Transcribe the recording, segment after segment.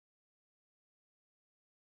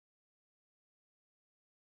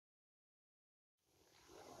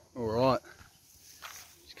All right.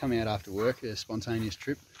 Just come out after work, a spontaneous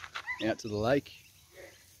trip out to the lake.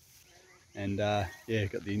 And yeah,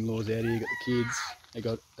 got the in-laws out here, got the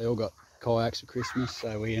kids. They all got kayaks for Christmas,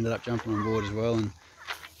 so we ended up jumping on board as well and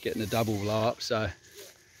getting a double blow up. So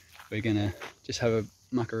we're gonna just have a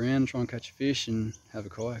muck around, try and catch a fish and have a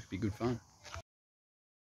kayak. Be good fun.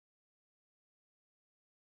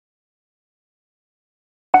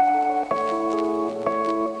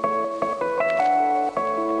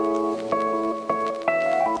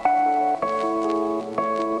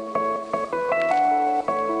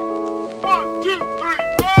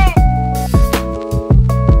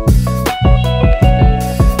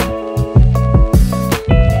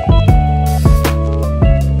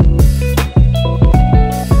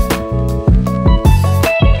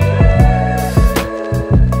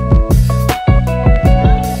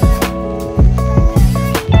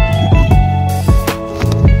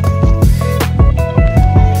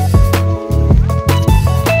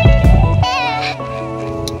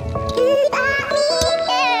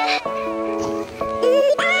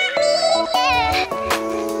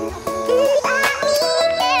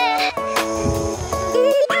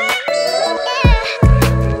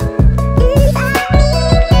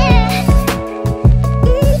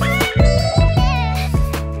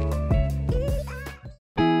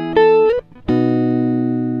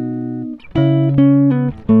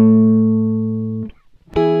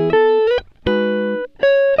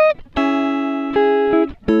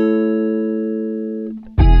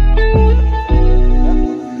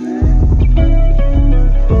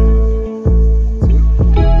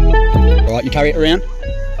 You carry it around.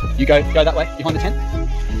 You go that way, behind the tent.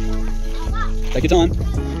 Take your time.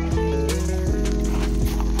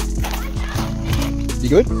 You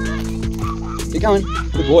good? Keep going.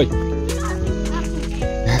 Good boy.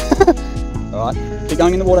 Alright, keep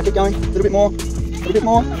going in the water, keep going. A little bit more. A little bit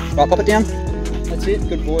more. Right, pop it down. That's it,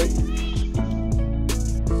 good boy.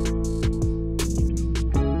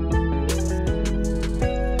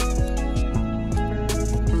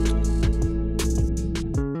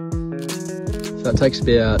 So it takes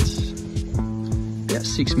about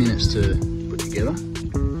 6 minutes to put together.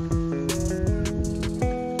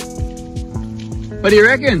 What do you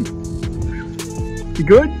reckon? You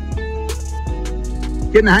good?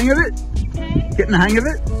 Getting the hang of it? Getting the hang of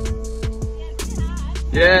it?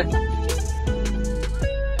 Yeah.